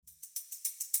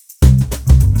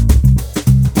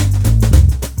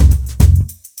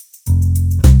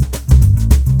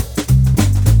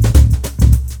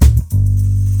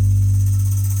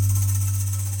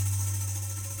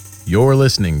You're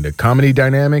listening to Comedy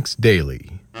Dynamics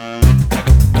Daily.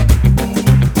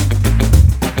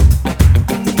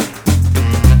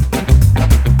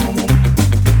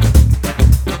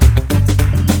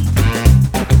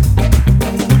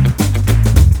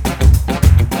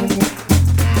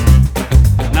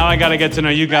 Now I gotta get to know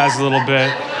you guys a little bit.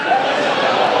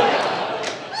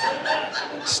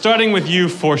 Starting with you,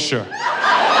 for sure.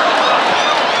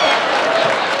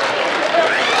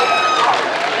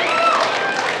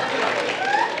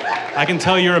 I can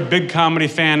tell you're a big comedy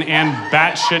fan and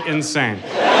batshit insane.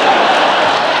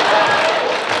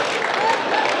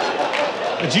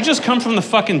 Did you just come from the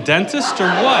fucking dentist or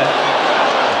what?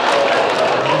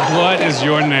 What is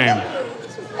your name?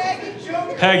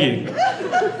 Peggy.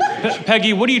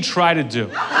 Peggy, what do you try to do?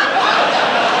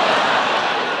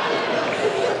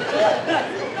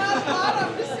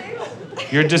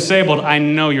 You're disabled. I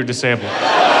know you're disabled.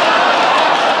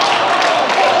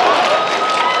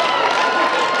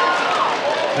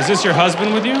 Is this your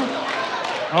husband with you?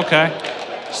 Okay.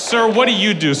 Sir, what do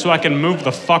you do so I can move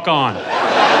the fuck on?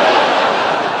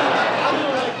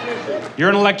 You're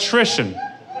an electrician.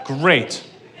 Great.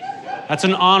 That's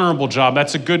an honorable job.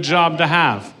 That's a good job to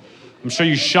have. I'm sure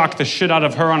you shock the shit out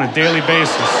of her on a daily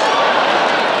basis.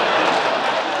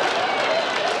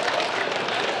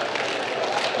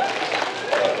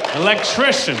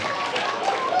 Electrician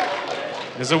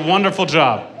is a wonderful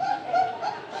job.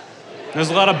 There's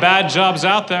a lot of bad jobs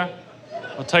out there.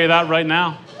 I'll tell you that right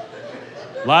now.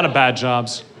 A lot of bad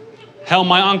jobs. Hell,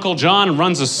 my Uncle John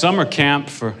runs a summer camp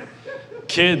for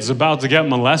kids about to get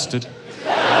molested.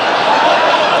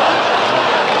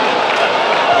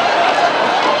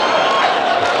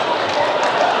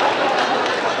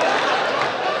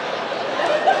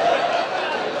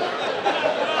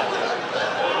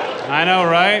 I know,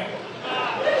 right?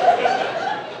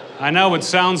 I know, it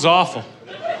sounds awful.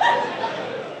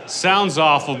 Sounds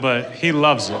awful, but he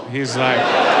loves it. He's like...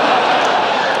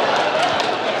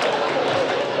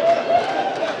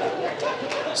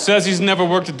 Says he's never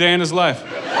worked a day in his life.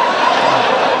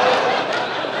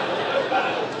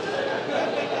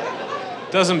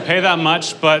 Doesn't pay that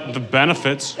much, but the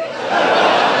benefits.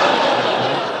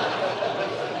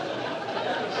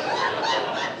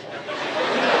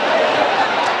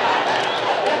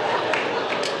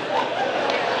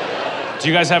 Do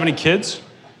you guys have any kids?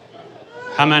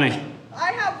 How many?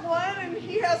 I have one and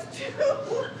he has two.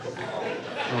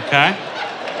 Okay.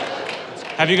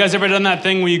 Have you guys ever done that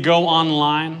thing where you go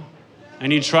online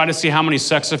and you try to see how many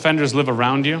sex offenders live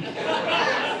around you?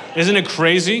 Isn't it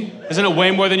crazy? Isn't it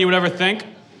way more than you would ever think?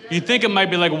 You think it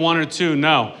might be like one or two.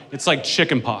 No, it's like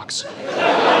chicken pox.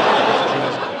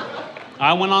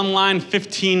 I went online,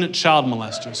 15 child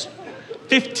molesters.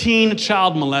 15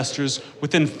 child molesters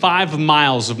within 5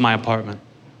 miles of my apartment.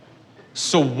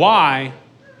 So why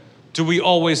do we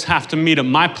always have to meet at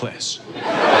my place?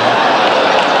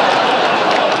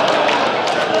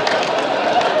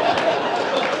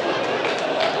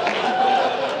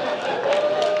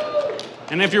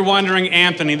 And if you're wondering,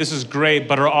 Anthony, this is great,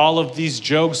 but are all of these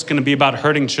jokes gonna be about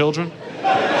hurting children?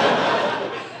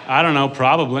 I don't know,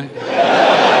 probably.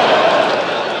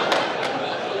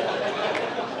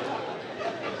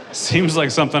 Seems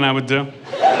like something I would do.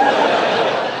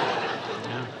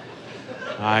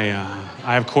 Yeah.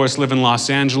 I of course live in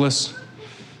Los Angeles.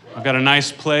 I've got a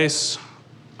nice place,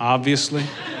 obviously.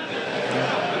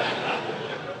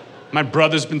 My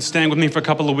brother's been staying with me for a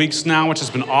couple of weeks now, which has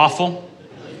been awful.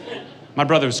 My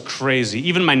brother's crazy.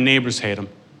 Even my neighbors hate him.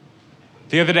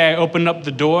 The other day I opened up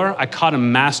the door, I caught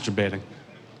him masturbating.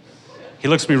 He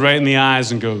looks me right in the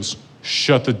eyes and goes,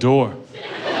 "Shut the door."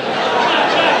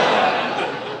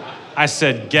 I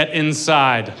said, "Get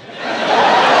inside."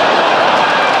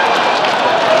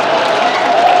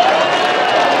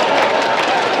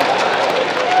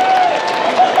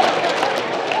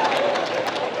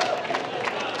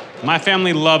 My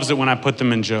family loves it when I put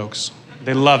them in jokes.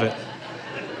 They love it.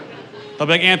 They'll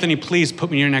be like, "Anthony, please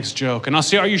put me in your next joke." And I'll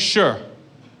say, "Are you sure?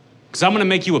 Because I'm gonna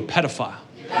make you a pedophile."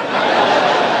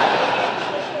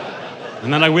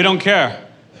 And they're like, "We don't care.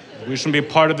 We shouldn't be a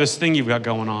part of this thing you've got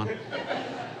going on."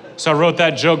 So I wrote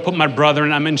that joke, put my brother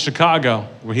in. I'm in Chicago,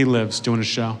 where he lives, doing a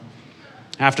show.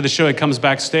 After the show, he comes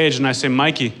backstage and I say,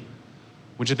 "Mikey,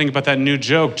 what'd you think about that new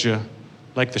joke? Did you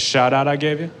like the shout out I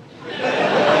gave you?"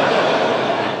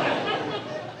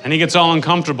 And he gets all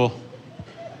uncomfortable.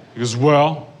 He goes,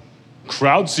 "Well,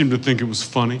 crowd seemed to think it was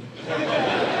funny.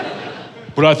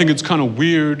 But I think it's kind of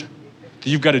weird that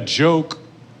you've got a joke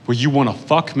where you want to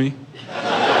fuck me."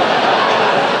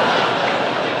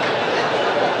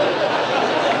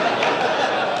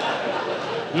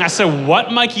 And I said,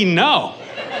 "What, Mikey? No.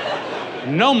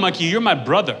 No, Mikey, you're my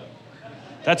brother.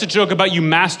 That's a joke about you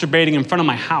masturbating in front of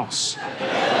my house.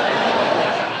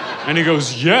 And he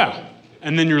goes, yeah.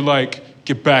 And then you're like,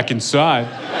 get back inside.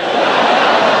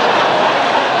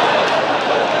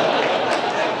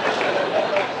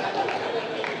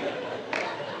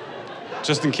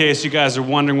 Just in case you guys are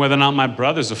wondering whether or not my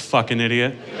brother's a fucking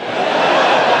idiot.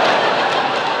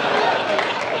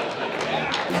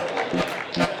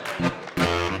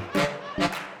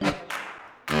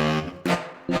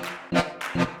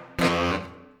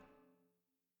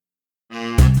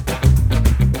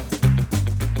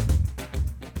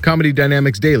 Comedy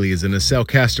Dynamics Daily is an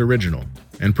Acelcast original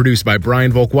and produced by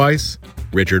Brian Volk-Weiss,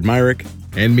 Richard Myrick,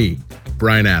 and me,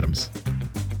 Brian Adams.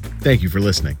 Thank you for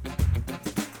listening.